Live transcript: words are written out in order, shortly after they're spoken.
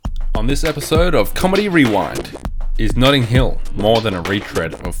On this episode of Comedy Rewind, is Notting Hill more than a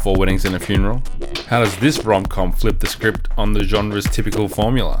retread of Four Weddings and a Funeral? How does this rom-com flip the script on the genre's typical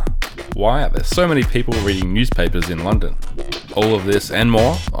formula? Why are there so many people reading newspapers in London? All of this and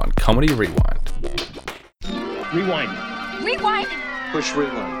more on Comedy Rewind. Rewind. Rewind. Push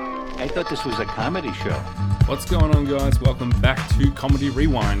rewind. I thought this was a comedy show. What's going on, guys? Welcome back to Comedy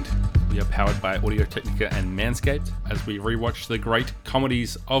Rewind. We are powered by Audio-Technica and Manscaped as we rewatch the great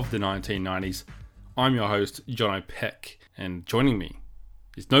comedies of the 1990s. I'm your host, Jono Peck, and joining me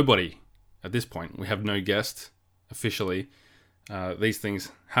is nobody at this point. We have no guest officially. These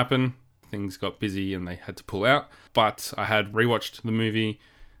things happen. Things got busy and they had to pull out. But I had rewatched the movie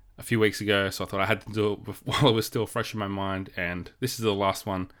a few weeks ago, so I thought I had to do it while it was still fresh in my mind. And this is the last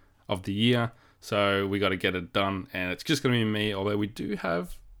one of the year, so we got to get it done. And it's just going to be me, although we do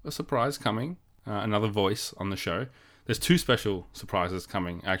have a surprise coming, another voice on the show. There's two special surprises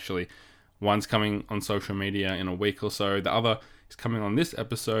coming, actually. One's coming on social media in a week or so. The other is coming on this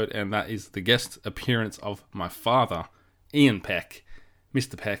episode, and that is the guest appearance of my father, Ian Peck.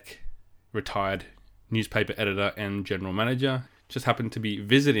 Mr. Peck, retired newspaper editor and general manager, just happened to be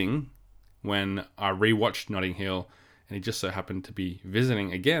visiting when I rewatched Notting Hill, and he just so happened to be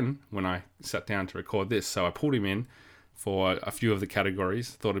visiting again when I sat down to record this. So I pulled him in for a few of the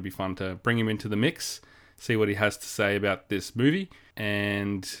categories. Thought it'd be fun to bring him into the mix, see what he has to say about this movie.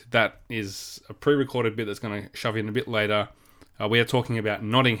 And that is a pre-recorded bit that's going to shove in a bit later. We are talking about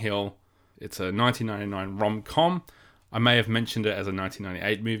Notting Hill. It's a 1999 rom-com. I may have mentioned it as a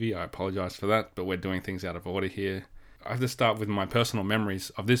 1998 movie. I apologize for that, but we're doing things out of order here. I have to start with my personal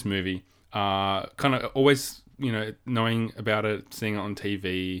memories of this movie. Kind of always, knowing about it, seeing it on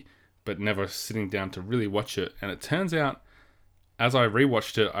TV, but never sitting down to really watch it. And it turns out, as I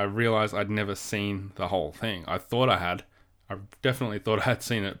rewatched it, I realized I'd never seen the whole thing. I thought I had. I definitely thought I had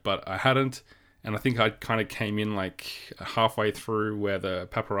seen it, but I hadn't. And I think I kind of came in like halfway through where the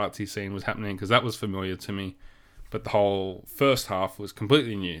paparazzi scene was happening, because that was familiar to me. But the whole first half was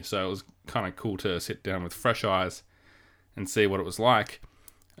completely new. So it was kind of cool to sit down with fresh eyes and see what it was like.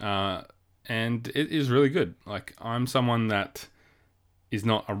 And it is really good. Like, I'm someone that is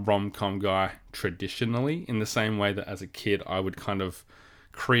not a rom-com guy traditionally, in the same way that as a kid I would kind of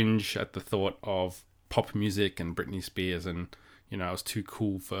cringe at the thought of pop music and Britney Spears, and I was too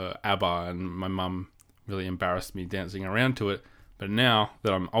cool for ABBA, and my mum really embarrassed me dancing around to it. But now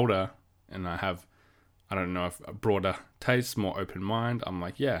that I'm older and I have, I don't know, if a broader taste, more open mind, I'm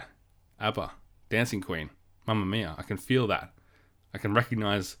like, yeah, ABBA, Dancing Queen, Mamma Mia, I can feel that. I can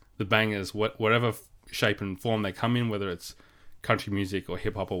recognize the bangers, whatever shape and form they come in, whether it's country music or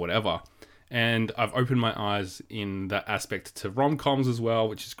hip hop or whatever. And I've opened my eyes in that aspect to rom-coms as well,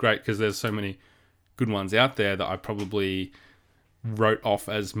 which is great because there's so many good ones out there that I probably wrote off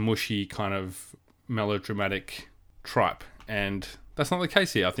as mushy kind of melodramatic tripe. And that's not the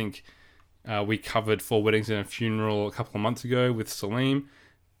case here. I think we covered Four Weddings and a Funeral a couple of months ago with Salim,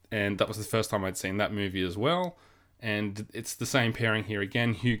 and that was the first time I'd seen that movie as well. And it's the same pairing here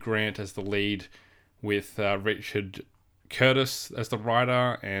again. Hugh Grant as the lead with Richard Curtis as the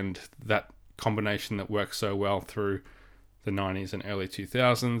writer, and that combination that works so well through the 90s and early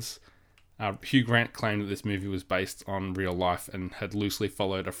 2000s. Hugh Grant claimed that this movie was based on real life and had loosely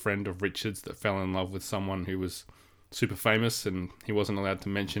followed a friend of Richard's that fell in love with someone who was super famous and he wasn't allowed to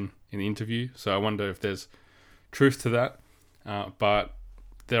mention in the interview. So I wonder if there's truth to that. But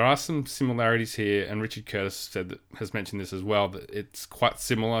there are some similarities here, and Richard Curtis has mentioned this as well, that it's quite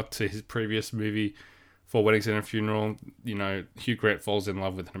similar to his previous movie, Four Weddings and a Funeral. Hugh Grant falls in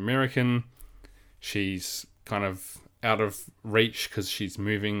love with an American. She's kind of out of reach because she's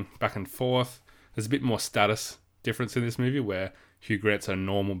moving back and forth. There's a bit more status difference in this movie where Hugh Grant's a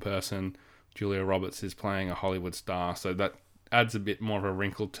normal person, Julia Roberts is playing a Hollywood star, so that adds a bit more of a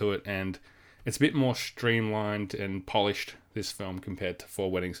wrinkle to it, and it's a bit more streamlined and polished, this film, compared to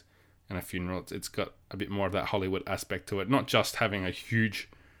Four Weddings and a Funeral. It's got a bit more of that Hollywood aspect to it, not just having a huge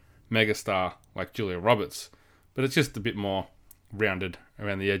megastar like Julia Roberts, but it's just a bit more rounded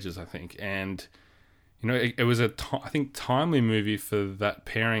around the edges, I think. And it was I think timely movie for that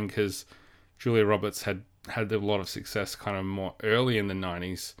pairing, because Julia Roberts had a lot of success kind of more early in the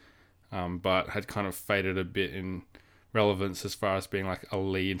 90s, but had kind of faded a bit in relevance as far as being like a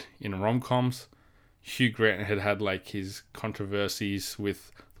lead in rom-coms. Hugh Grant had like his controversies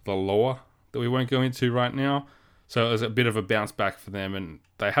with the law that we won't go into right now. So it was a bit of a bounce back for them, and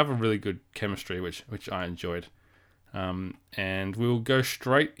they have a really good chemistry, which I enjoyed. And we'll go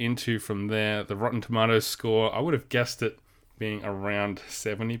straight into, from there, the Rotten Tomatoes score. I would have guessed it being around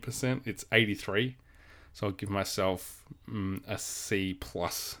 70%. It's 83. So I'll give myself a C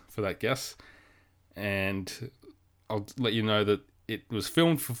plus for that guess. And I'll let you know that it was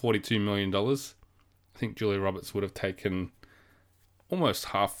filmed for $42 million. I think Julia Roberts would have taken almost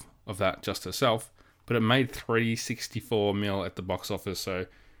half of that just herself, but it made $364 million at the box office, so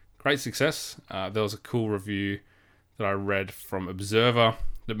great success. There was a cool review that I read from Observer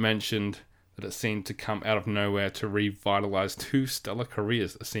that mentioned that it seemed to come out of nowhere to revitalize two stellar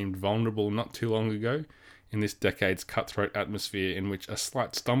careers that seemed vulnerable not too long ago in this decade's cutthroat atmosphere, in which a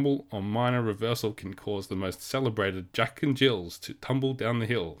slight stumble or minor reversal can cause the most celebrated Jack and Jills to tumble down the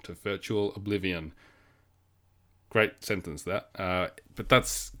hill to virtual oblivion. Great sentence, that. But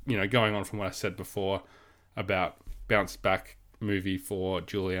that's, going on from what I said before about bounce back movie for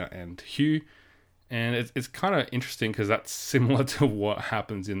Julia and Hugh. And it's kind of interesting because that's similar to what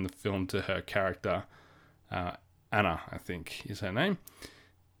happens in the film to her character. Anna, I think, is her name.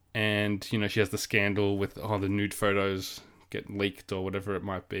 And, she has the scandal with the nude photos get leaked or whatever it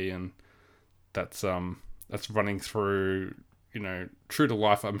might be. And that's running through, true to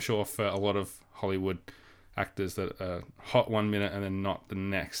life, I'm sure, for a lot of Hollywood actors that are hot one minute and then not the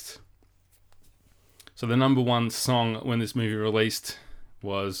next. So the number one song when this movie released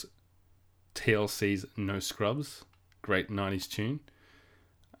was TLC's No Scrubs. Great 90s tune.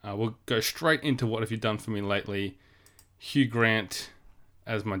 We'll go straight into What Have You Done For Me Lately. Hugh Grant,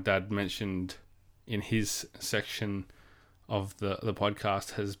 as my dad mentioned in his section of the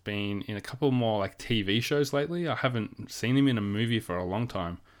podcast, has been in a couple more like TV shows lately. I haven't seen him in a movie for a long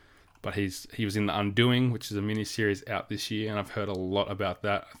time, but he was in The Undoing, which is a miniseries out this year, and I've heard a lot about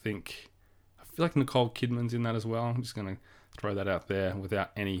that. I feel like Nicole Kidman's in that as well. I'm just going to throw that out there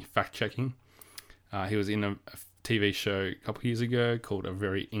without any fact checking. He was in a TV show a couple years ago called A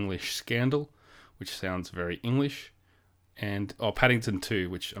Very English Scandal, which sounds very English. And Paddington 2,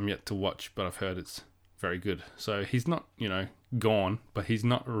 which I'm yet to watch, but I've heard it's very good. So he's not, gone, but he's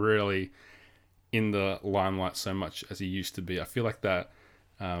not really in the limelight so much as he used to be. I feel like that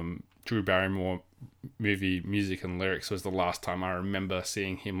Drew Barrymore movie Music and Lyrics was the last time I remember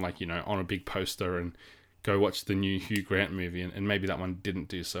seeing him on a big poster and go watch the new Hugh Grant movie, and maybe that one didn't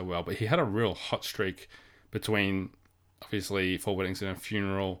do so well, but he had a real hot streak between obviously Four Weddings and a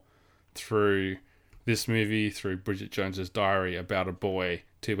Funeral through this movie, through Bridget Jones's Diary, About a Boy,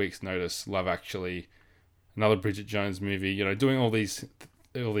 2 Weeks Notice, Love Actually, another Bridget Jones movie, doing all these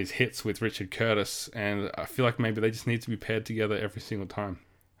hits with Richard Curtis, and I feel like maybe they just need to be paired together every single time.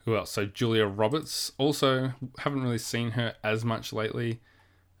 Who else? So Julia Roberts, also haven't really seen her as much lately.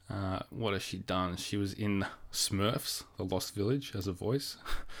 What has she done? She was in Smurfs, The Lost Village, as a voice.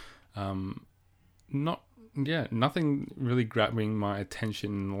 Nothing really grabbing my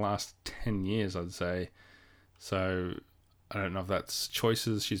attention in the last 10 years, I'd say. So I don't know if that's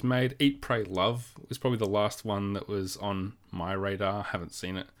choices she's made. Eat, Pray, Love was probably the last one that was on my radar. I haven't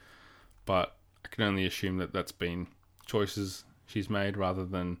seen it, but I can only assume that that's been choices she's made rather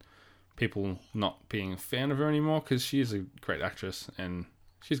than people not being a fan of her anymore, because she is a great actress and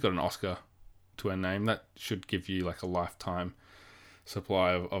she's got an Oscar to her name. That should give you like a lifetime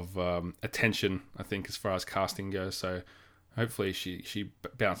supply of attention, I think, as far as casting goes. So hopefully she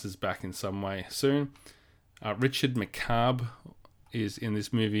bounces back in some way soon. Richard McCabe is in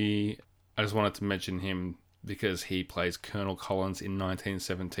this movie. I just wanted to mention him because he plays Colonel Collins in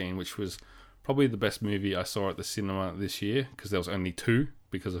 1917, which was probably the best movie I saw at the cinema this year, because there was only two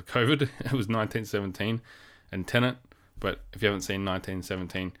because of COVID. It was 1917 and Tenet. But if you haven't seen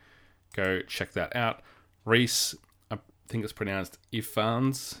 1917, go check that out. Reese, I think it's pronounced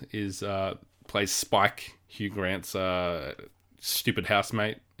Ifans, plays Spike, Hugh Grant's stupid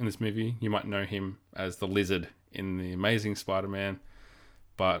housemate in this movie. You might know him as the Lizard in The Amazing Spider-Man.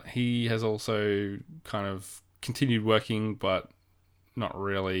 But he has also kind of continued working, but not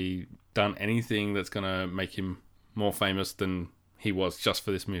really done anything that's going to make him more famous than he was just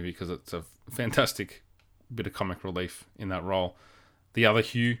for this movie, because it's a fantastic bit of comic relief in that role. The other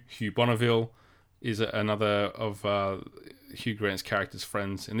Hugh Bonneville, is another of Hugh Grant's character's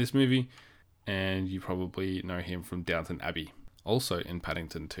friends in this movie, and you probably know him from Downton Abbey, also in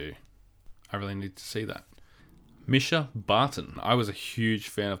Paddington 2. I really need to see that. Misha Barton. I was a huge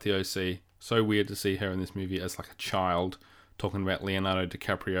fan of the OC. So weird to see her in this movie as like a child talking about Leonardo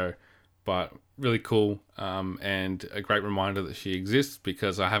DiCaprio, but really cool, and a great reminder that she exists,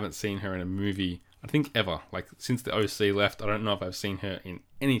 because I haven't seen her in a movie, I think, ever. Like, since the OC left, I don't know if I've seen her in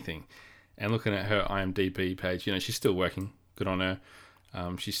anything. And looking at her IMDb page, she's still working. Good on her.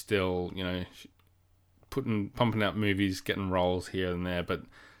 She's still, pumping out movies, getting roles here and there, but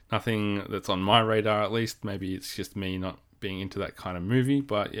nothing that's on my radar, at least. Maybe it's just me not being into that kind of movie.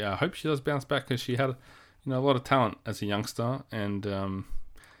 But yeah, I hope she does bounce back, because she had a lot of talent as a youngster. And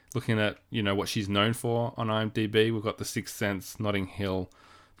looking at, what she's known for on IMDb, we've got The Sixth Sense, Notting Hill,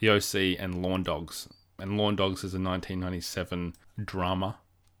 The OC, and Lawn Dogs. And Lawn Dogs is a 1997 drama.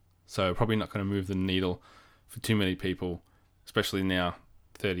 So probably not going to move the needle for too many people, especially now,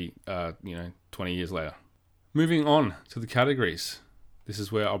 20 years later. Moving on to the categories. This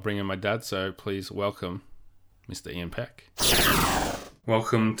is where I'll bring in my dad, so please welcome Mr. Ian Peck.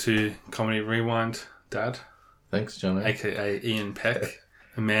 Welcome to Comedy Rewind, Dad. Thanks, Johnny. AKA Ian Peck,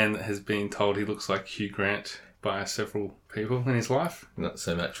 a man that has been told he looks like Hugh Grant by several people in his life. Not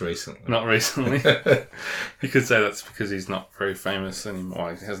so much recently. Not recently. You could say that's because he's not very famous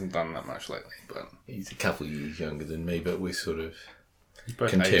anymore. He hasn't done that much lately. But he's a couple of years younger than me, but we're sort of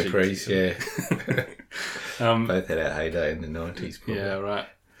both contemporaries, aging. Yeah. Both had our heyday in the 90s, probably. Yeah, right.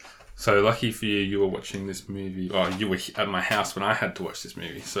 So lucky for you, you were watching this movie. Oh, you were at my house when I had to watch this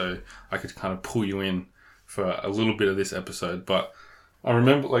movie, so I could kind of pull you in for a little bit of this episode. But I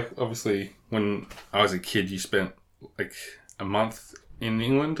remember, obviously, when I was a kid, you spent, a month in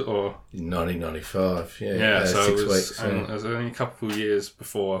England, or... In 1995, yeah. Yeah, so 6 it was, weeks. and it was only a couple of years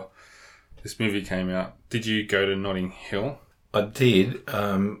before this movie came out. Did you go to Notting Hill? I did.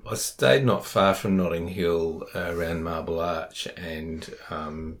 I stayed not far from Notting Hill, around Marble Arch, and,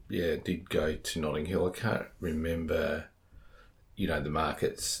 did go to Notting Hill. I can't remember, the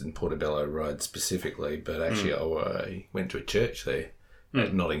markets and Portobello Road specifically, but actually I went to a church there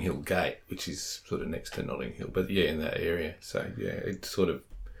at Notting Hill Gate, which is sort of next to Notting Hill, but yeah, in that area. So yeah, it sort of,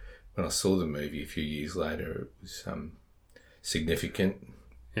 when I saw the movie a few years later, it was significant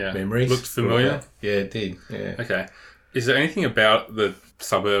memories. Looked familiar? Yeah, it did, yeah. Okay. Is there anything about the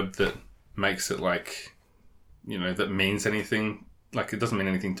suburb that makes it that means anything? It doesn't mean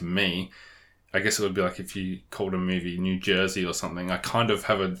anything to me. I guess it would be if you called a movie New Jersey or something. I kind of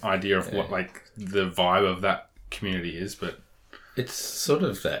have an idea of what the vibe of that community is, but it's sort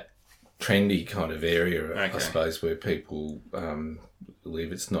of that trendy kind of area, okay. I suppose, where people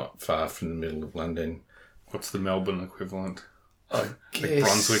live. It's not far from the middle of London. What's the Melbourne equivalent? I guess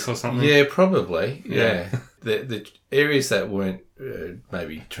Brunswick or something? Yeah, probably. Yeah. The areas that weren't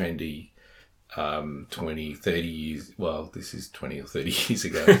maybe trendy 20, 30 years... Well, this is 20 or 30 years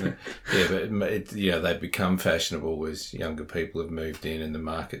ago, isn't it? Yeah, but they've become fashionable as younger people have moved in and the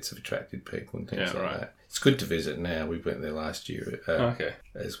markets have attracted people and things like that. It's good to visit now. We went there last year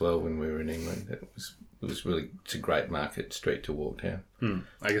as well when we were in England. It was really... It's a great market street to walk down.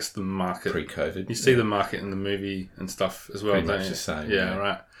 I guess the market... Pre-COVID. You see the market in the movie and stuff as well, Pretty don't much you? the same. Yeah,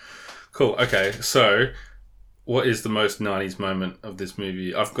 right. Cool. Okay, so... What is the most 90s moment of this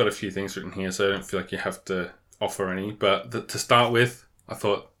movie? I've got a few things written here, so I don't feel like you have to offer any. But to start with, I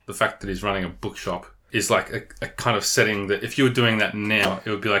thought the fact that he's running a bookshop is a kind of setting that if you were doing that now,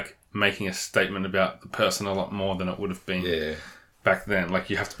 it would be making a statement about the person a lot more than it would have been back then.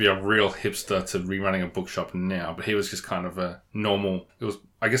 You have to be a real hipster to be running a bookshop now. But he was just kind of a normal...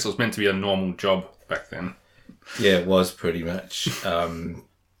 I guess it was meant to be a normal job back then. Yeah, it was pretty much...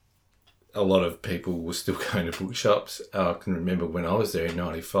 a lot of people were still going to bookshops. I can remember when I was there in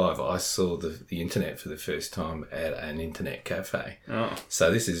 95, I saw the internet for the first time at an internet cafe. Oh. So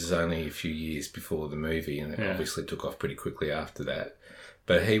this is only a few years before the movie, and it obviously took off pretty quickly after that.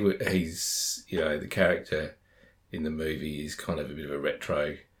 But he's the character in the movie is kind of a bit of a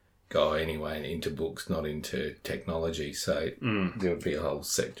retro guy anyway, and into books, not into technology. So there would be a whole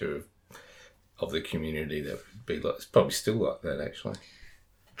sector of the community that would be it's probably still like that, actually.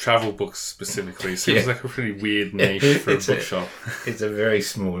 Travel books specifically seems like a pretty weird niche for a bookshop. It's a very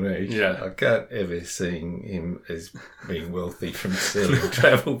small niche. Yeah. I can't ever see him as being wealthy from selling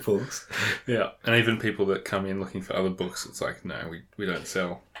travel books. Yeah, and even people that come in looking for other books, it's no, we don't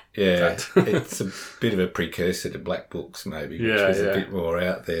sell that. Yeah, it's a bit of a precursor to Black Books maybe, which was a bit more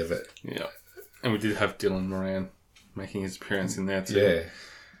out there. But yeah, and we did have Dylan Moran making his appearance in there too. Yeah.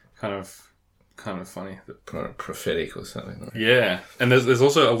 Kind of funny. Kind of prophetic or something like that. Yeah. And there's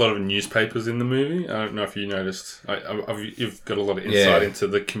also a lot of newspapers in the movie. I don't know if you noticed. You've got a lot of insight into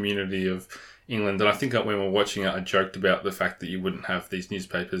the community of England. And I think when we were watching it, I joked about the fact that you wouldn't have these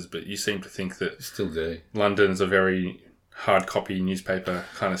newspapers, but you seem to think that... Still do. London's a very hard copy newspaper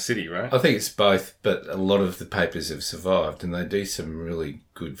kind of city, right? I think it's both, but a lot of the papers have survived and they do some really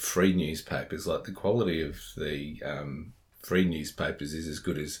good free newspapers. The quality of the free newspapers is as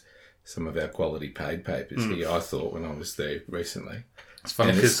good as some of our quality paid papers here, I thought, when I was there recently. It's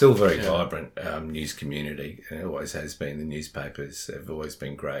funny, and it's still very vibrant news community, and it always has been. The newspapers have always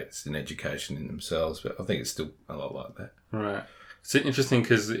been great. It's an education in themselves, but I think it's still a lot like that. Right. It's interesting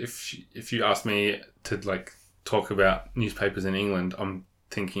because if you ask me to talk about newspapers in England, I'm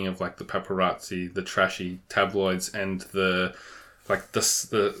thinking of like the paparazzi, the trashy tabloids, and the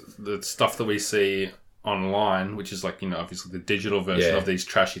stuff that we see online, which is like, obviously the digital version of these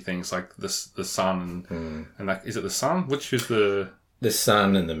trashy things, like the Sun and like, is it the Sun? Which is the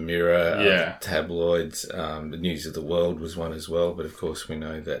Sun and the Mirror, tabloids. The News of the World was one as well, but of course we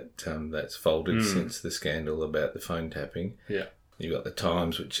know that that's folded since the scandal about the phone tapping. Yeah, you've got the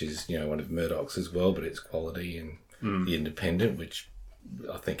Times, which is one of Murdoch's as well, but it's quality, and the Independent, which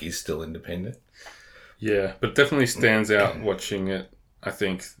I think is still independent. Yeah, but it definitely stands out watching it. I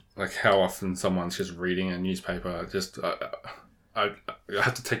think like how often someone's just reading a newspaper. Just I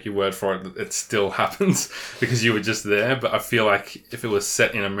have to take your word for it that it still happens because you were just there. But I feel like if it was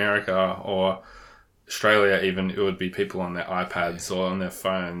set in America or Australia even, it would be people on their iPads or on their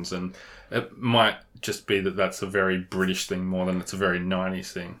phones, and it might just be that that's a very British thing more than it's a very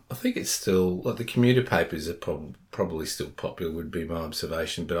 90s thing. I think it's still, like the commuter papers are probably still popular, would be my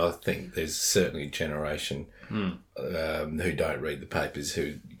observation, but I think there's certainly a generation who don't read the papers, who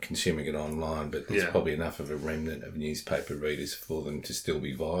are consuming it online, but there's probably enough of a remnant of newspaper readers for them to still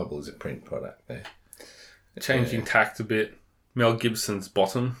be viable as a print product there. Changing tact a bit, Mel Gibson's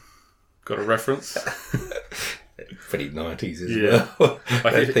Bottom, got a reference? Pretty 90s as well. Like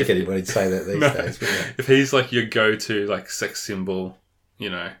I don't think anybody'd say that these days. But if he's like your go-to like sex symbol,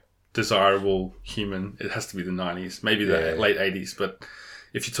 desirable human, it has to be the 90s, maybe the late 80s. But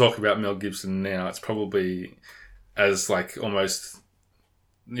if you talk about Mel Gibson now, it's probably as like almost,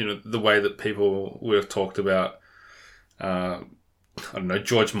 the way that people would have talked about, I don't know,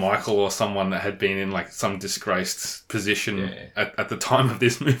 George Michael or someone that had been in like some disgraced position at the time of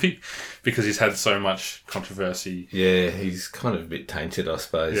this movie, because he's had so much controversy. Yeah, he's kind of a bit tainted, I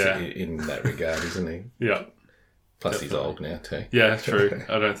suppose, in that regard, isn't he? Yeah. Plus he's old now too. Yeah, true.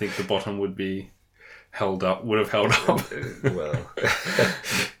 I don't think the Bottom would have held up. Well,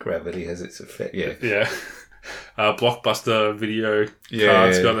 gravity has its effect, Yeah. Blockbuster Video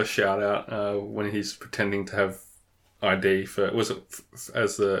Cards got a shout out when he's pretending to have ID for, was it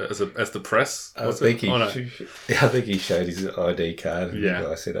as the press? I think he showed his ID card and the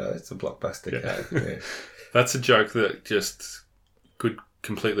guy said, it's a Blockbuster card. Yeah. That's a joke that just could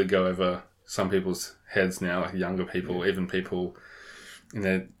completely go over some people's heads now, like younger people, even people in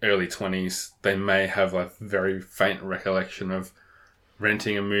their early 20s. They may have a very faint recollection of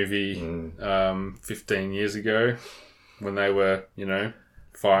renting a movie 15 years ago when they were,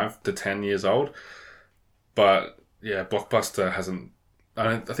 5 to 10 years old. But yeah, Blockbuster hasn't.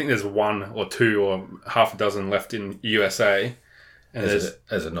 I think there's one or two or half a dozen left in USA, and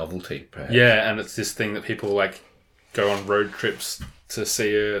as a novelty, perhaps. Yeah, and it's this thing that people like go on road trips to see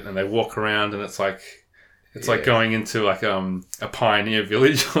it, and they walk around, and it's like going into like a pioneer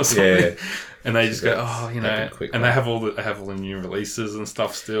village or something, and they just go, and they have all the new releases and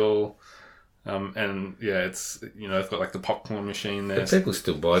stuff still. It's they've got like the popcorn machine there. But people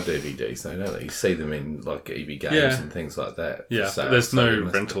still buy DVDs, though, don't they? You see them in like EB Games and things like that. Yeah, but there's no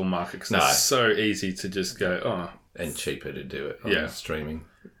rental market because it's so easy to just go, and cheaper to do it on a streaming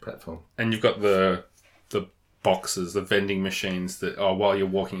platform. And you've got the boxes, the vending machines that while you're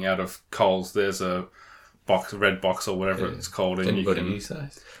walking out of Coles, there's a red box or whatever it's called, and you can use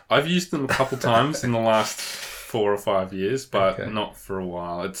those. I've used them a couple times in the last 4 or 5 years, but not for a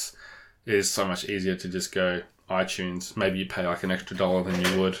while. It is so much easier to just go iTunes. Maybe you pay like an extra $1 than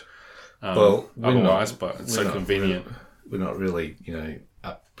you would otherwise, but it's so convenient. We're not really,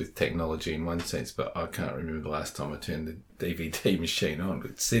 up with technology in one sense, but I can't remember the last time I turned the DVD machine on.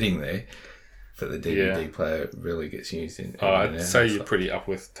 But sitting there for the DVD player really gets used in. I'd say you're pretty up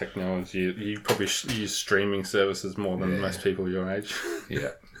with technology. You probably use streaming services more than most people your age.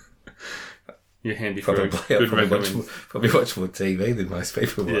 Yeah. You're handy for probably watch more TV than most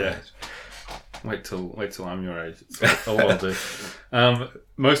people my age. Wait till I'm your age. That's all I'll do.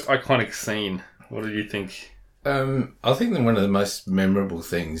 Most iconic scene. What did you think? I think that one of the most memorable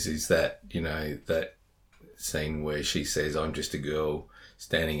things is that, that scene where she says, "I'm just a girl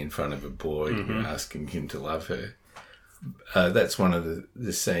standing in front of a boy asking him to love her." That's one of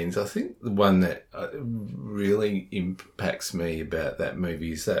the scenes. I think the one that really impacts me about that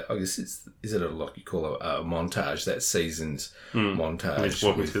movie is that, I guess is it like you call a montage, that season's montage. He's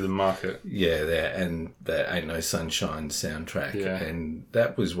walking through the market. Yeah, and that Ain't No Sunshine soundtrack. Yeah. And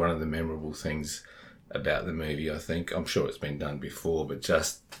that was one of the memorable things about the movie, I think. I'm sure it's been done before, but it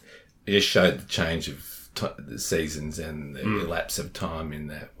just showed the change of the seasons and the elapse of time in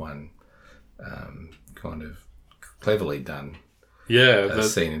that one kind of cleverly done. Yeah, the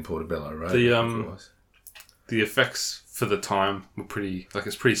scene in Portobello Road. The effects for the time were pretty,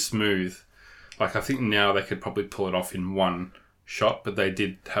 it's pretty smooth. Like I think now they could probably pull it off in one shot, but they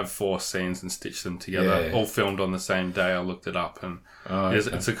did have 4 scenes and stitched them together, Yeah. all filmed on the same day. I looked it up, and Oh,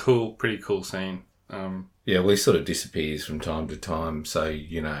 it's a pretty cool scene. Yeah, well, he sort of disappears from time to time, so,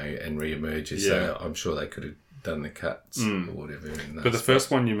 and re-emerges. So I'm sure they could have done the cuts or whatever. But the first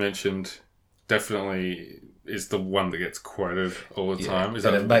one you mentioned definitely is the one that gets quoted all the time. Is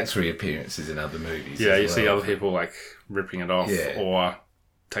and that it makes reappearances in other movies. Yeah, as you see well. other people like ripping it off or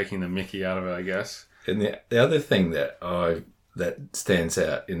taking the mickey out of it, I guess. And the other thing that stands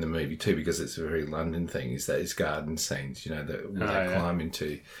out in the movie too, because it's a very London thing, is those garden scenes. Where they climb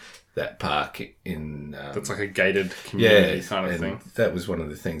into that park in. That's like a gated community kind of thing. That was one of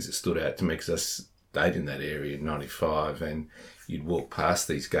the things that stood out to me, because I stayed in that area in '95, and you'd walk past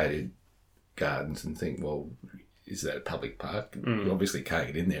these gated gardens and think, well, is that a public park? You obviously can't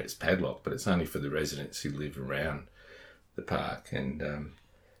get in there, it's padlocked, but it's only for the residents who live around the park. And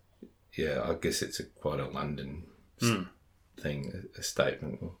I guess it's quite a London thing, a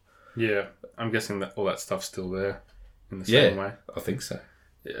statement. Yeah, I'm guessing that all that stuff's still there in the same way. I think so.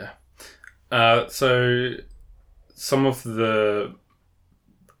 Yeah. So some of the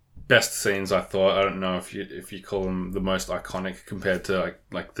best scenes, I thought, I don't know if you call them the most iconic compared to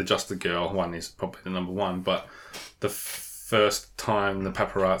like the Just a Girl one is probably the number one, but the first time the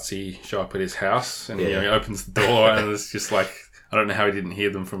paparazzi show up at his house and he opens the door and it's just like, I don't know how he didn't hear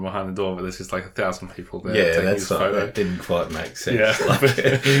them from behind the door, but there's just like 1,000 people there taking his photo. That didn't quite make sense.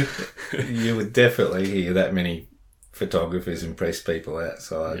 Yeah. You would definitely hear that many photographers and press people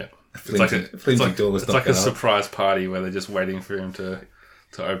outside. Yeah. It's like a surprise party where they're just waiting for him to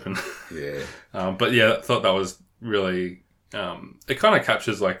open. Yeah. But yeah, I thought that was really... it kind of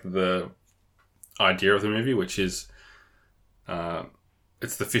captures like the idea of the movie, which is...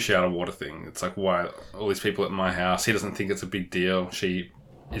 it's the fish out of water thing. It's like, why all these people at my house? He doesn't think it's a big deal. She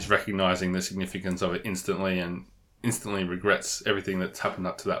is recognizing the significance of it instantly and instantly regrets everything that's happened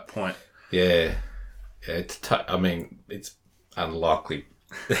up to that point. Yeah. It's it's unlikely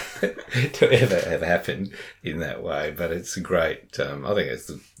to ever have happened in that way, but it's a great... I think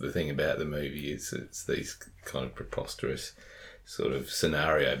it's the thing about the movie is it's these kind of preposterous sort of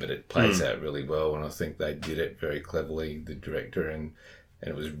scenario, but it plays out really well, and I think they did it very cleverly, the director, and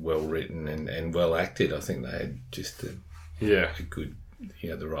it was well written and well acted. I think they had just a good,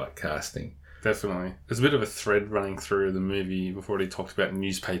 the right casting. Definitely. There's a bit of a thread running through the movie before he talks about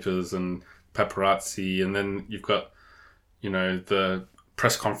newspapers and paparazzi, and then you've got, the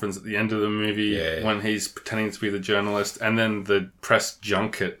press conference at the end of the movie when he's pretending to be the journalist, and then the press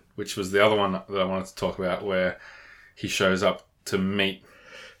junket, which was the other one that I wanted to talk about, where he shows up to meet.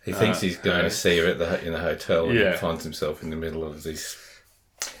 He thinks he's going to see her in the hotel, and he finds himself in the middle of this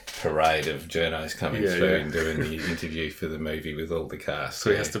parade of journos coming through and doing the interview for the movie with all the cast. So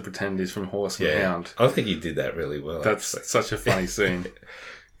he has to pretend he's from Horse and Hound. I think he did that really well. That's such a funny scene.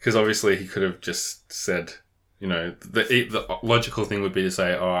 Because obviously he could have just said, the logical thing would be to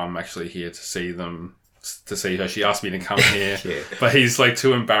say, oh, I'm actually here to see them, to see her. She asked me to come here. But he's like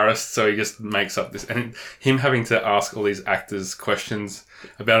too embarrassed, so he just makes up this. And him having to ask all these actors questions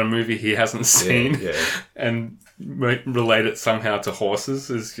about a movie he hasn't seen and relate it somehow to horses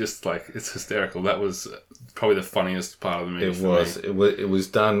is just like, it's hysterical. That was probably the funniest part of the movie. It was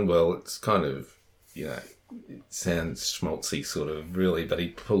done well. It's kind of, it sounds schmaltzy sort of really, but he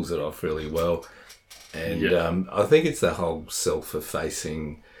pulls it off really well. And I think it's the whole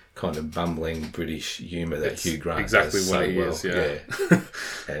self-effacing kind of bumbling British humour that Hugh Grant exactly does what so he well. is, yeah.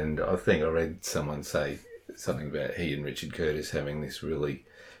 And I think I read someone say something about he and Richard Curtis having this really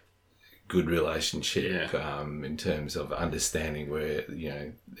good relationship in terms of understanding where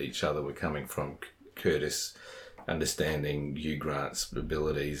each other were coming from. Curtis understanding Hugh Grant's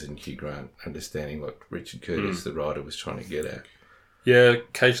abilities and Hugh Grant understanding what Richard Curtis, the writer, was trying to get at. Yeah,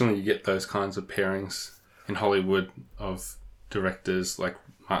 occasionally you get those kinds of pairings in Hollywood of directors like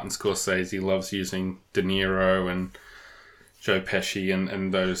Martin Scorsese loves using De Niro and Joe Pesci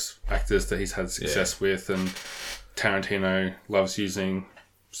and those actors that he's had success with, and Tarantino loves using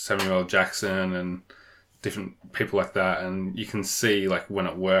Samuel L. Jackson and different people like that, and you can see like when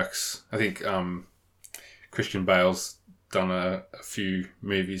it works. I think Christian Bale's done a few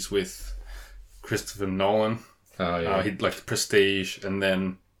movies with Christopher Nolan. Oh yeah, he'd like The Prestige and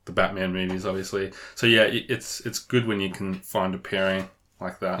then the Batman movies, obviously. So yeah, it's good when you can find a pairing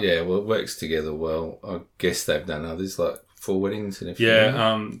like that. Yeah, well, it works together well. I guess they've done others like Four Weddings and a few.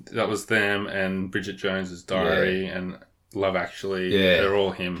 That was them and Bridget Jones's Diary and Love Actually. Yeah, they're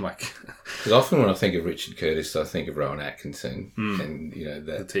all him. Like, because often when I think of Richard Curtis, I think of Rowan Atkinson and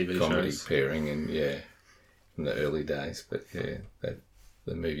that the TV comedy shows. pairing and in the early days. But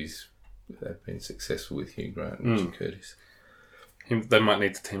the movies have been successful with Hugh Grant and Richard Curtis. They might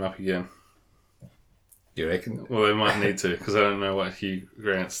need to team up again. You reckon? Well, they might need to, because I don't know what Hugh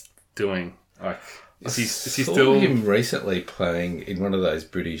Grant's doing. Like, is he saw still him recently playing in one of those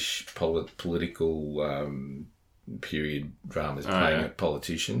British political period dramas, playing a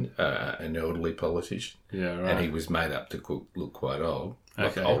politician, an elderly politician. Yeah, right. And he was made up to look quite old.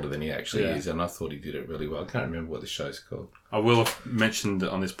 Like older than he actually is, and I thought he did it really well. I can't remember what the show's called. I will have mentioned it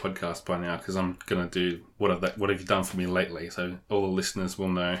on this podcast by now, because I'm going to do what have you done for me lately, so all the listeners will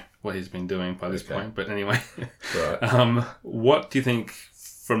know what he's been doing by this point. But anyway, right. What do you think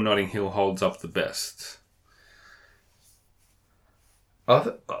from Notting Hill holds up the best?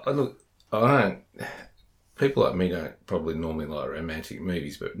 People like me don't probably normally like romantic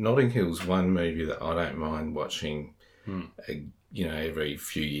movies, but Notting Hill's one movie that I don't mind watching every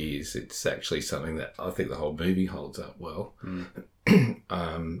few years. It's actually something that I think the whole movie holds up well.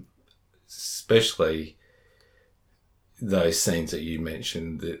 Especially those scenes that you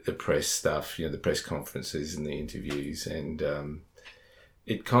mentioned, the press stuff, the press conferences and the interviews, and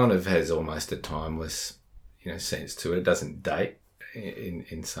it kind of has almost a timeless, sense to it. It doesn't date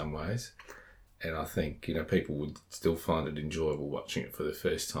in some ways. And I think, people would still find it enjoyable watching it for the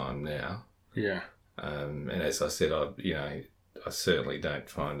first time now. Yeah. And as I said, I certainly don't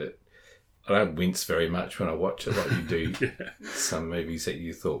find it... I don't wince very much when I watch it like you do some movies that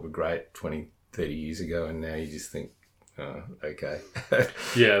you thought were great 20, 30 years ago, and now you just think, oh, okay.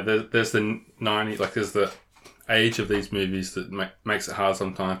 Yeah, there's the 90s, like there's the age of these movies that makes it hard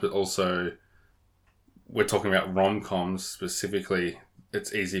sometimes, but also we're talking about rom-coms specifically.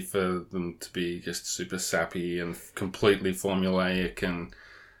 It's easy for them to be just super sappy and completely formulaic, and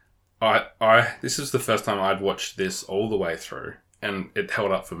this is the first time I'd watched this all the way through, and it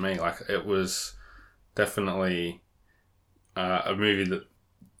held up for me. Like, it was definitely a movie that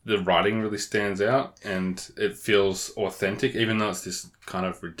the writing really stands out, and it feels authentic, even though it's this kind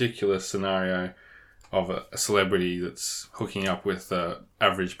of ridiculous scenario of a celebrity that's hooking up with an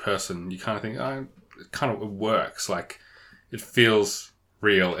average person. You kind of think, it kind of works. Like, it feels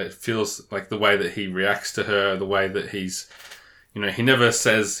real. It feels like the way that he reacts to her, the way that he's... he never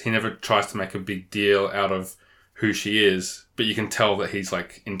tries to make a big deal out of who she is, but you can tell that he's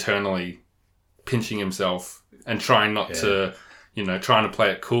like internally pinching himself and trying not to, trying to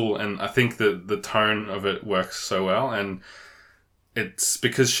play it cool. And I think that the tone of it works so well. And it's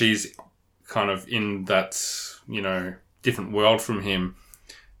because she's kind of in that, different world from him.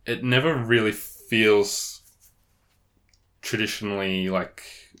 It never really feels traditionally like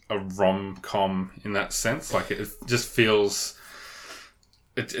a rom-com in that sense. Like, it just feels...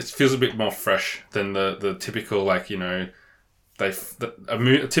 It feels a bit more fresh than the typical, like, a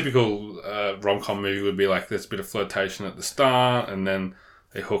typical rom-com movie would be like there's a bit of flirtation at the start and then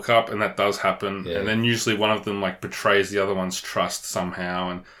they hook up, and that does happen. Yeah. And then usually one of them like betrays the other one's trust somehow,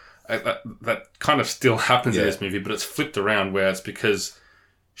 and that kind of still happens in this movie, but it's flipped around where it's because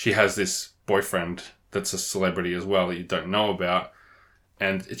she has this boyfriend that's a celebrity as well that you don't know about,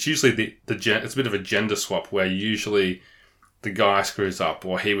 and it's usually it's a bit of a gender swap where usually the guy screws up,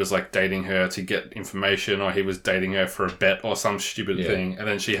 or he was like dating her to get information, or he was dating her for a bet or some stupid thing, and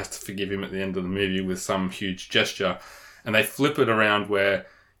then she has to forgive him at the end of the movie with some huge gesture. And they flip it around where,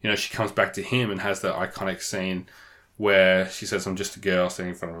 she comes back to him and has that iconic scene where she says, "I'm just a girl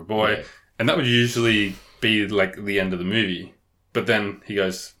standing in front of a boy." Yeah. And that would usually be like the end of the movie. But then he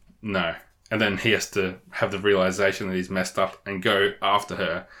goes, no. And then he has to have the realization that he's messed up and go after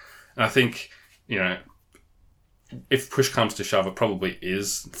her. And I think, if push comes to shove, it probably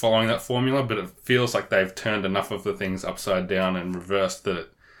is following that formula, but it feels like they've turned enough of the things upside down and reversed that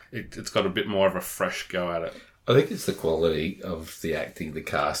it's got a bit more of a fresh go at it. I think it's the quality of the acting, the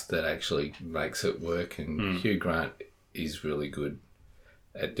cast, that actually makes it work, and Hugh Grant is really good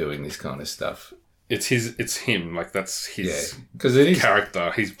at doing this kind of stuff. It's him, like that's his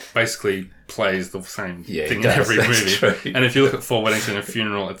character. He basically plays the same thing in every movie. True. And if you look at Four Weddings and a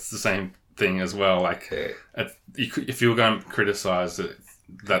Funeral, it's the same thing as well. Like, if you were going to criticise it,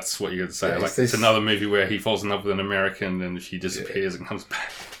 that's what you're going to say. It's another movie where he falls in love with an American and she disappears and comes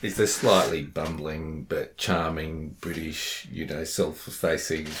back. It's the slightly bumbling but charming British,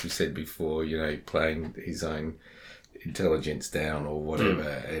 self-effacing, as we said before, playing his own intelligence down or whatever,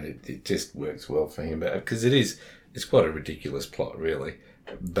 and it just works well for him. Because it's quite a ridiculous plot, really.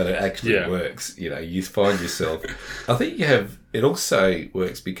 But it actually works. You find yourself... I think it also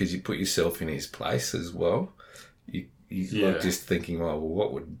works because you put yourself in his place as well. You're not just thinking, well,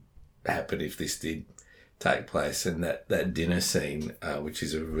 what would happen if this did take place? And that dinner scene, which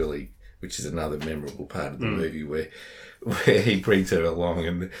is another memorable part of the movie where he brings her along,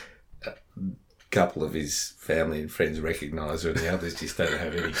 and couple of his family and friends recognise her, and the others just don't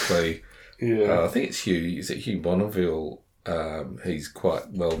have any clue. Yeah. I think it's Hugh. Is it Hugh Bonneville? He's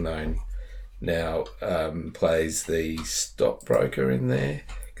quite well known now. Plays the stockbroker in there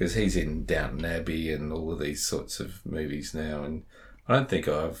because he's in Downton Abbey and all of these sorts of movies now. And I don't think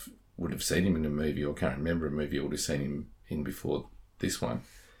would have seen him in a movie, or can't remember a movie I would have seen him in before this one.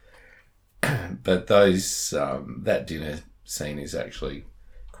 But those that dinner scene is actually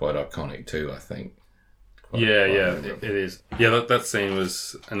quite iconic too, I think. It is. Yeah, that scene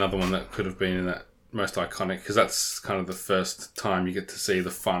was another one that could have been in that most iconic, because that's kind of the first time you get to see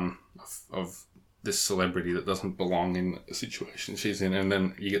the fun of this celebrity that doesn't belong in the situation she's in, and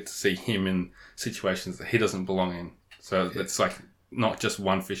then you get to see him in situations that he doesn't belong in. So it's like not just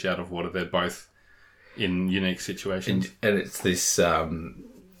one fish out of water, they're both in unique situations. And it's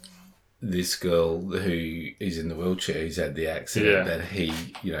this girl who is in the wheelchair, who's had the accident, that he,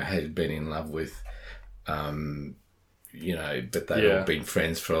 had been in love with, but they've all been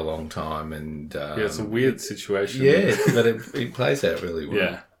friends for a long time. And it's a weird situation. Yeah, but it plays out really well.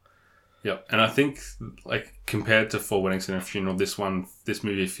 Yeah. Yep. And I think, like, compared to Four Weddings and a Funeral, this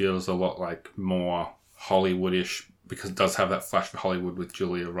movie feels a lot like more Hollywoodish, because it does have that flash of Hollywood with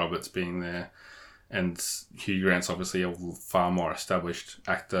Julia Roberts being there. And Hugh Grant's obviously a far more established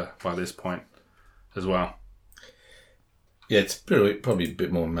actor by this point as well. Yeah, it's probably a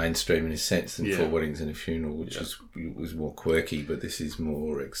bit more mainstream in a sense than Four Weddings and a Funeral, which was more quirky, but this is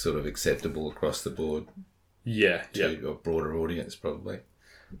more sort of acceptable across the board. Yeah, to a broader audience, probably.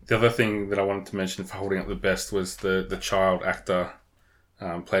 The other thing that I wanted to mention for holding up the best was the child actor,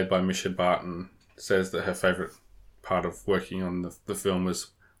 played by Misha Barton, says that her favourite part of working on the film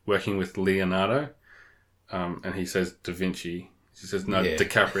was working with Leonardo. And he says Da Vinci. He says no,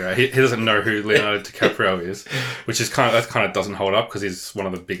 DiCaprio. He doesn't know who Leonardo DiCaprio is, which is kind of doesn't hold up because he's one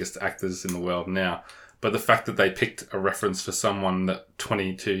of the biggest actors in the world now. But the fact that they picked a reference for someone that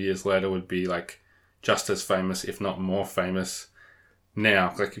 22 years later would be like just as famous, if not more famous,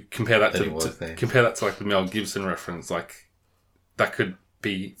 now, like compare that to like the Mel Gibson reference. Like that could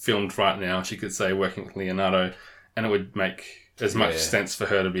be filmed right now. She could say working with Leonardo, and it would make as much sense for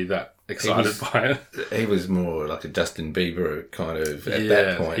her to be that excited by it. He was more like a Justin Bieber kind of at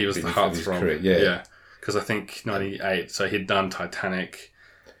that point. He was the heartthrob. Yeah, because I think 98. So he'd done Titanic,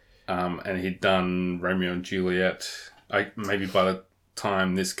 and he'd done Romeo and Juliet. Maybe by the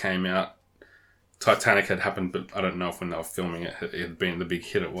time this came out, Titanic had happened, but I don't know if when they were filming it had been the big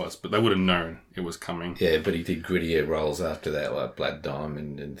hit it was. But they would have known it was coming. Yeah, but he did grittier roles after that, like Blood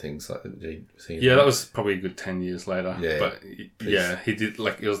Diamond and things like that. That was probably a good 10 years later. Yeah, but he did,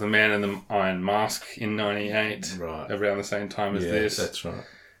 like, it was The Man in the Iron Mask in 98, right, around the same time as this. That's right.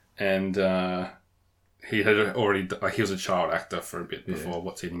 And he had already, like, he was a child actor for a bit before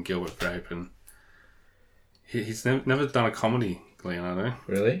What's Eating Gilbert Grape, and he's never done a comedy, Leonardo.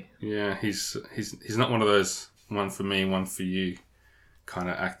 Really? Yeah, he's not one of those one for me, one for you kind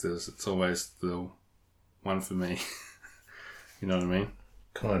of actors. It's always the one for me. You know what I mean?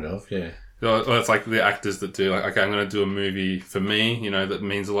 Kind of, yeah. Well, it's like the actors that do, like, okay, I'm going to do a movie for me, that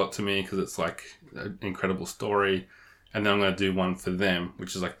means a lot to me because it's like an incredible story, and then I'm going to do one for them,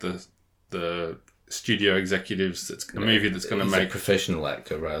 which is like the studio executives. It's a movie that's going to make a professional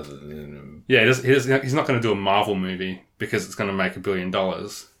actor rather than he's not going to do a Marvel movie because it's going to make $1 billion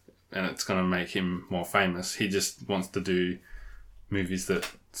and it's going to make him more famous. He just wants to do movies that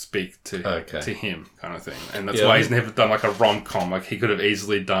speak to him, kind of thing, and that's why he's never done like a rom-com. Like he could have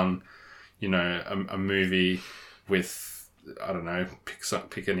easily done, a movie with, I don't know,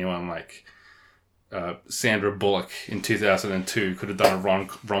 pick anyone, like Sandra Bullock in 2002 could have done a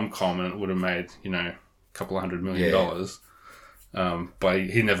rom-com and it would have made, a couple of $100 million. But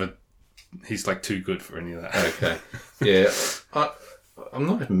he's like too good for any of that. Okay. Yeah. I'm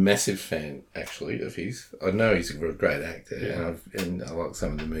not a massive fan, actually, of his. I know he's a great actor, and I like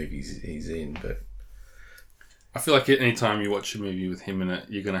some of the movies he's in, but I feel like any time you watch a movie with him in it,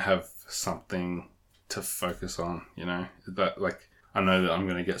 you're going to have something to focus on, that, like, I know that I'm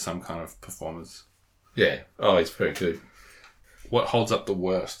going to get some kind of performance. Yeah. Oh, he's very good. What holds up the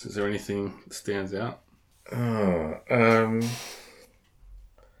worst? Is there anything that stands out?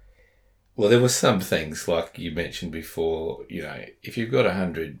 Well, there were some things, like you mentioned before, if you've got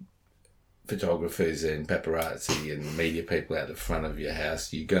 100 photographers and paparazzi and media people out the front of your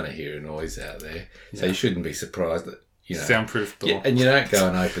house, you're going to hear a noise out there. Yeah. So you shouldn't be surprised that, soundproof door. Yeah, and you don't go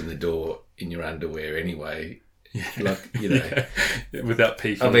and open the door in your underwear anyway. Yeah. Like, without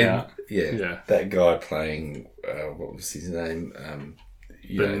peeking out. Yeah. That guy playing, what was his name?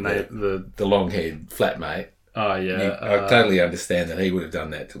 The long-haired flatmate. Oh, yeah. I totally understand that he would have done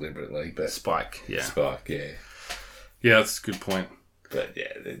that deliberately, but Spike, yeah. Spike, yeah. Yeah, that's a good point. But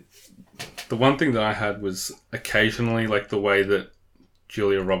yeah, The one thing that I had was occasionally, like, the way that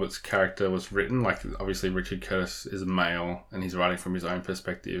Julia Roberts' character was written. Like, obviously Richard Curtis is a male and he's writing from his own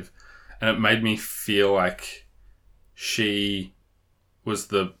perspective. And it made me feel like she was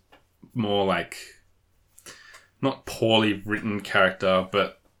the more, like, not poorly written character,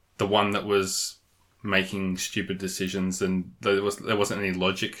 but the one that was making stupid decisions, and there wasn't any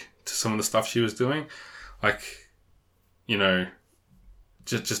logic to some of the stuff she was doing. Like, you know,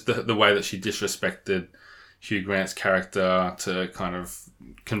 just the way that she disrespected Hugh Grant's character to kind of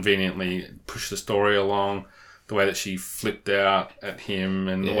conveniently push the story along, the way that she flipped out at him,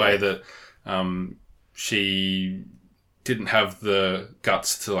 and the way that she didn't have the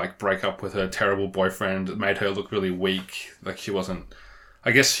guts to, like, break up with her terrible boyfriend. It made her look really weak. Like, she wasn't... I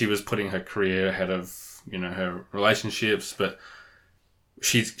guess she was putting her career ahead of, you know, her relationships, but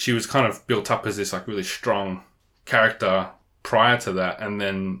she was kind of built up as this, like, really strong character prior to that, and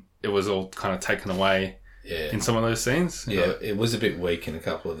then it was all kind of taken away in some of those scenes. Yeah, it was a bit weak in a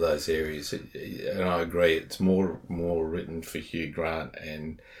couple of those areas, and I agree. It's more written for Hugh Grant,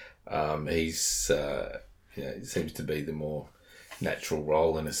 and he's it seems to be the more natural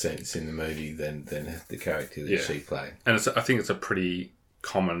role in a sense in the movie than the character that she played. And I think it's a pretty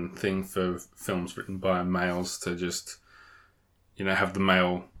common thing for films written by males to just, you know, have the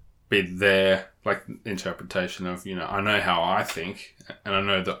male be their, like, interpretation of, you know, I know how I think and I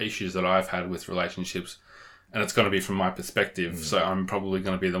know the issues that I've had with relationships, and it's going to be from my perspective, so I'm probably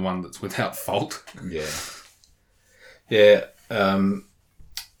going to be the one that's without fault. Yeah.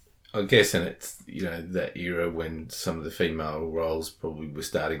 I guess, and it's, you know, that era when some of the female roles probably were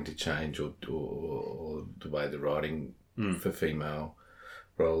starting to change, or the way the writing for female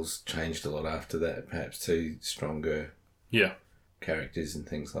roles changed a lot after that, perhaps to stronger characters and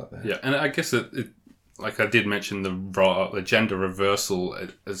things like that. Yeah, and I guess it like I did mention the gender reversal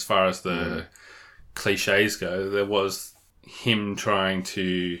as far as the cliches go. There was him trying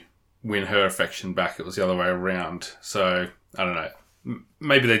to win her affection back. It was the other way around. So, I don't know.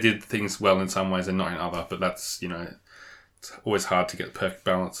 Maybe they did things well in some ways and not in other, but that's, you know, it's always hard to get the perfect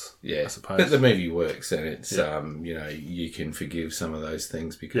balance, I suppose. But the movie works, and it's, you know, you can forgive some of those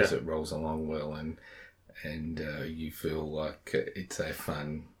things because it rolls along well, and you feel like it's a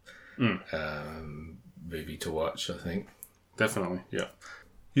fun movie to watch, I think. Definitely, yeah.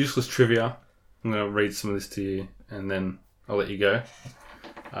 Useless trivia. I'm going to read some of this to you, and then I'll let you go.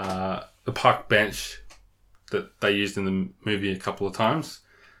 The park bench that they used in the movie a couple of times,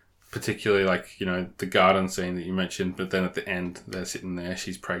 particularly, like, you know, the garden scene that you mentioned, but then at the end, they're sitting there,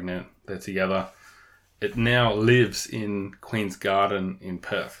 she's pregnant, they're together. It now lives in Queen's Garden in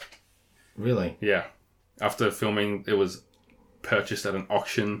Perth. Really? Yeah. After filming, it was purchased at an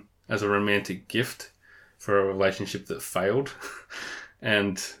auction as a romantic gift for a relationship that failed.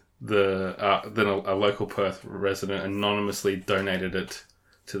 And then a local Perth resident anonymously donated it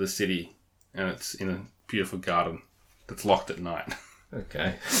to the city, and it's in a beautiful garden that's locked at night.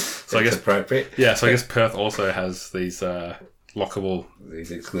 Okay. So I guess appropriate. Yeah, so I guess Perth also has these lockable...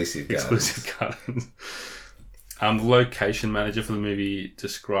 These exclusive gardens. The location manager for the movie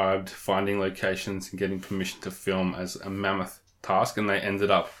described finding locations and getting permission to film as a mammoth task, and they ended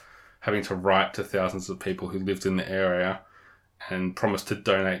up having to write to thousands of people who lived in the area and promised to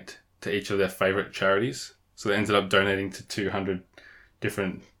donate to each of their favourite charities. So they ended up donating to 200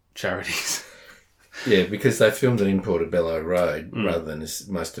 different charities. Yeah, because they filmed it in Portobello Road rather than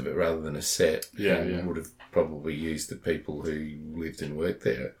most of it rather than a set. And would have probably used the people who lived and worked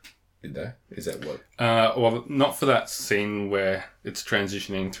there, did they? Is that what? Well, not for that scene where it's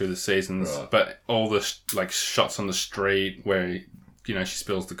transitioning through the seasons, but all the shots on the street where, you know, she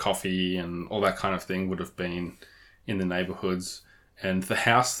spills the coffee and all that kind of thing would have been in the neighbourhoods. And the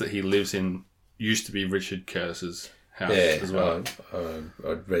house that he lives in used to be Richard Curtis's house as well.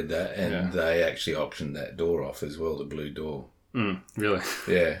 I'd read that, and they actually auctioned that door off as well, the blue door. Really?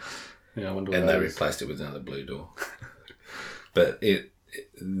 Yeah. Yeah, I wonder. And they replaced it with another blue door. But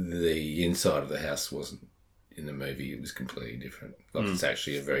the inside of the house wasn't in the movie. It was completely different. Like it's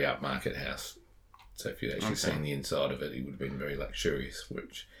actually a very upmarket house. So if you'd actually seen the inside of it, it would have been very luxurious,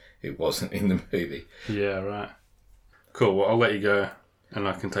 which it wasn't in the movie. Yeah, right. Cool. Well, I'll let you go, and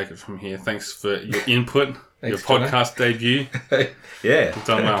I can take it from here. Thanks for your input. Your podcast debut. Yeah. You've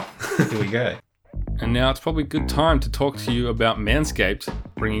done well. Here we go. And now it's probably a good time to talk to you about Manscaped,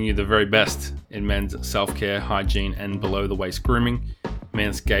 bringing you the very best in men's self-care, hygiene, and below-the-waist grooming.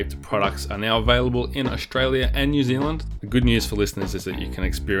 Manscaped products are now available in Australia and New Zealand. The good news for listeners is that you can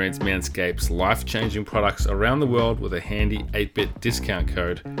experience Manscaped's life-changing products around the world with a handy 8-bit discount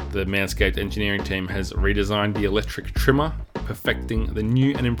code. The Manscaped engineering team has redesigned the electric trimmer, perfecting the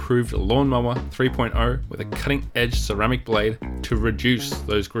new and improved Lawnmower 3.0 with a cutting-edge ceramic blade to reduce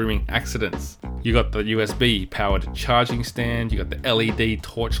those grooming accidents. You got the USB-powered charging stand, you got the LED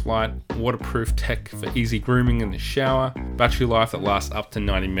torch light, waterproof tech for easy grooming in the shower, battery life that lasts up to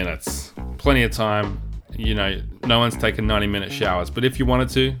 90 minutes. Plenty of time. You know, no one's taken 90-minute showers, but if you wanted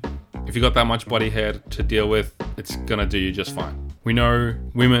to, if you got that much body hair to deal with, it's gonna do you just fine. We know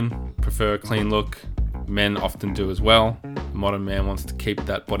women prefer a clean look. Men often do as well. The modern man wants to keep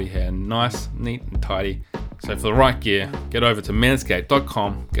that body hair nice, neat, and tidy. So for the right gear, get over to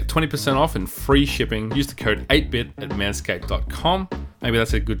manscaped.com, get 20% off and free shipping. Use the code 8bit at manscaped.com. Maybe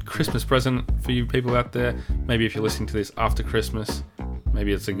that's a good Christmas present for you people out there. Maybe if you're listening to this after Christmas,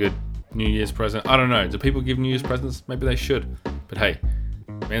 maybe it's a good New Year's present. I don't know. Do people give New Year's presents? Maybe they should. But hey,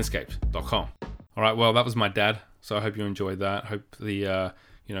 manscaped.com. All right, well, that was my dad. So I hope you enjoyed that. Hope the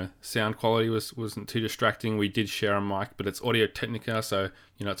sound quality wasn't too distracting. We did share a mic, but it's Audio Technica, so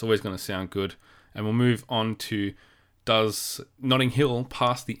it's always going to sound good. And we'll move on to, does Notting Hill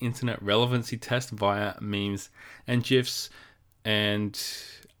pass the internet relevancy test via memes and GIFs? And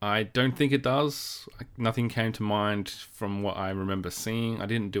I don't think it does. Nothing came to mind from what I remember seeing. I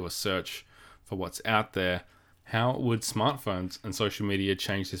didn't do a search for what's out there. How would smartphones and social media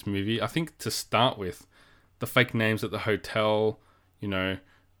change this movie? I think to start with, the fake names at the hotel,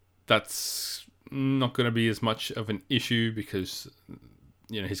 that's not going to be as much of an issue because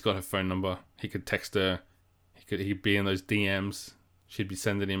he's got her phone number. He could text her. He'd be in those DMs. She'd be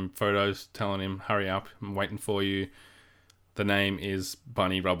sending him photos, telling him, "Hurry up, I'm waiting for you." The name is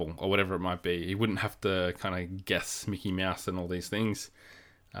Bunny Rubble or whatever it might be. He wouldn't have to kind of guess Mickey Mouse and all these things.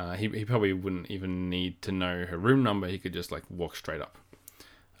 He probably wouldn't even need to know her room number. He could just walk straight up.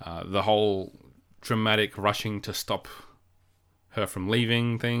 The whole dramatic rushing to stop her from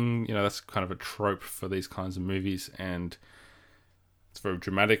leaving thing, that's kind of a trope for these kinds of movies, and it's very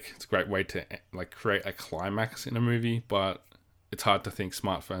dramatic. It's a great way to create a climax in a movie, but it's hard to think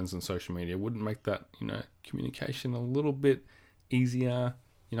smartphones and social media wouldn't make that communication a little bit easier.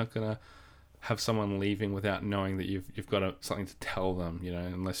 You're not gonna have someone leaving without knowing that you've got something to tell them,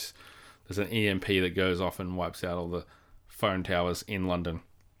 unless there's an EMP that goes off and wipes out all the phone towers in London.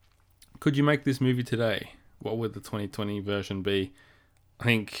 Could you make this movie today? What would the 2020 version be? I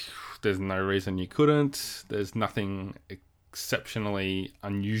think there's no reason you couldn't. There's nothing exceptionally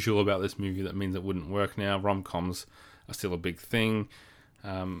unusual about this movie that means it wouldn't work now. Rom-coms are still a big thing.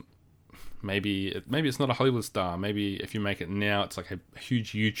 Maybe it's not a Hollywood star. Maybe if you make it now, it's like a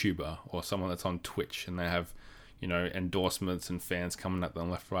huge YouTuber or someone that's on Twitch and they have, endorsements and fans coming at them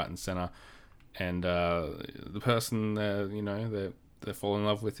left, right, and center. And the person they fall in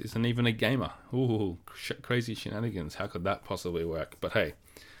love with isn't even a gamer. Ooh, crazy shenanigans. How could that possibly work? But hey,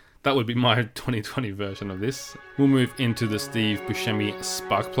 that would be my 2020 version of this. We'll move into the Steve Buscemi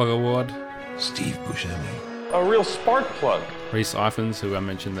Sparkplug Award. Steve Buscemi. A real spark plug. Rhys Ifans, who I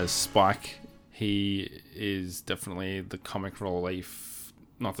mentioned as Spike, he is definitely the comic relief.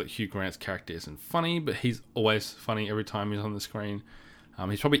 Not that Hugh Grant's character isn't funny, but he's always funny every time he's on the screen.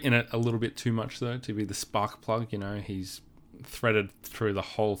 He's probably in it a little bit too much, though, to be the spark plug. He's threaded through the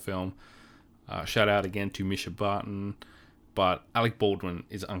whole film. Shout out again to Misha Barton, but Alec Baldwin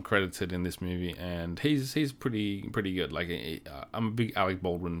is uncredited in this movie, and he's pretty good. I'm a big Alec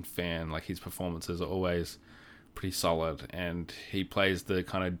Baldwin fan. His performances are always pretty solid, and he plays the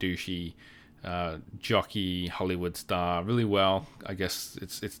kind of douchey jockey Hollywood star really well. I guess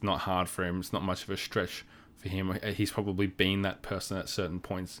it's not hard for him. It's not much of a stretch for him. He's probably been that person at certain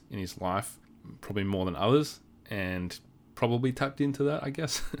points in his life, probably more than others, and probably tapped into that, I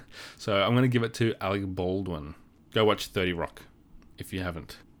guess. So I'm going to give it to Alec Baldwin. Go watch 30 Rock if you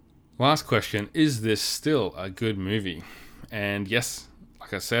haven't. Last question, is this still a good movie? And yes,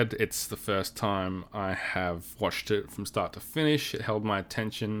 like I said, it's the first time I have watched it from start to finish. It held my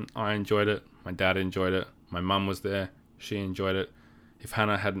attention. I enjoyed it. My dad enjoyed it. My mum was there. She enjoyed it. If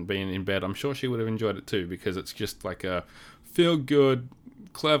Hannah hadn't been in bed, I'm sure she would have enjoyed it too, because it's just like a feel-good,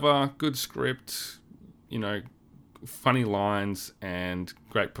 clever, good script, funny lines and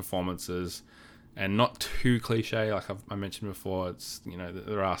great performances, and not too cliche. Like I mentioned before, it's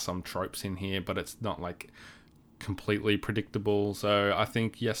there are some tropes in here, but it's not completely predictable. So I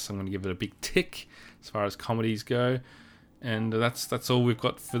think yes, I'm going to give it a big tick as far as comedies go, and that's all we've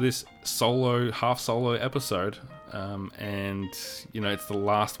got for this half solo episode. And it's the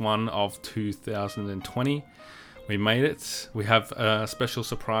last one of 2020. We made it. We have a special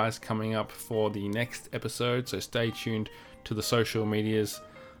surprise coming up for the next episode, so stay tuned to the social medias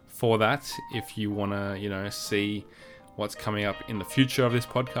for that. If you want to, see what's coming up in the future of this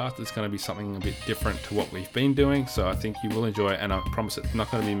podcast, it's going to be something a bit different to what we've been doing, so I think you will enjoy it, and I promise it's not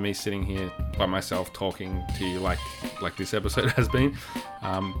going to be me sitting here by myself talking to you like this episode has been.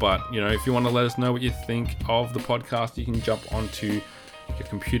 But if you want to let us know what you think of the podcast, you can jump onto your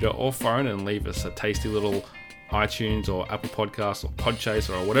computer or phone and leave us a tasty little iTunes or Apple Podcasts or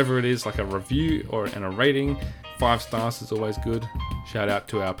Podchaser or whatever it is, like a review and a rating. 5 stars is always good. Shout out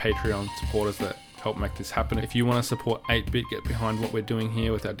to our Patreon supporters that help make this happen. If you want to support 8-Bit, get behind what we're doing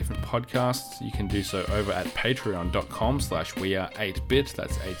here with our different podcasts, you can do so over at patreon.com/weare8bit.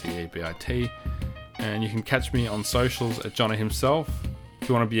 That's ATEBIT. And you can catch me on socials at Jono himself. If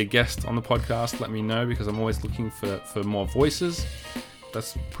you want to be a guest on the podcast, let me know, because I'm always looking for more voices.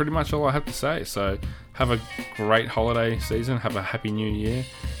 That's pretty much all I have to say. So have a great holiday season. Have a happy new year.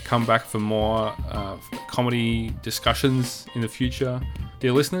 Come back for more comedy discussions in the future,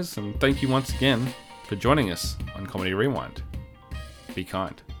 dear listeners. And thank you once again for joining us on Comedy Rewind. Be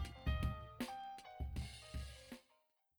kind.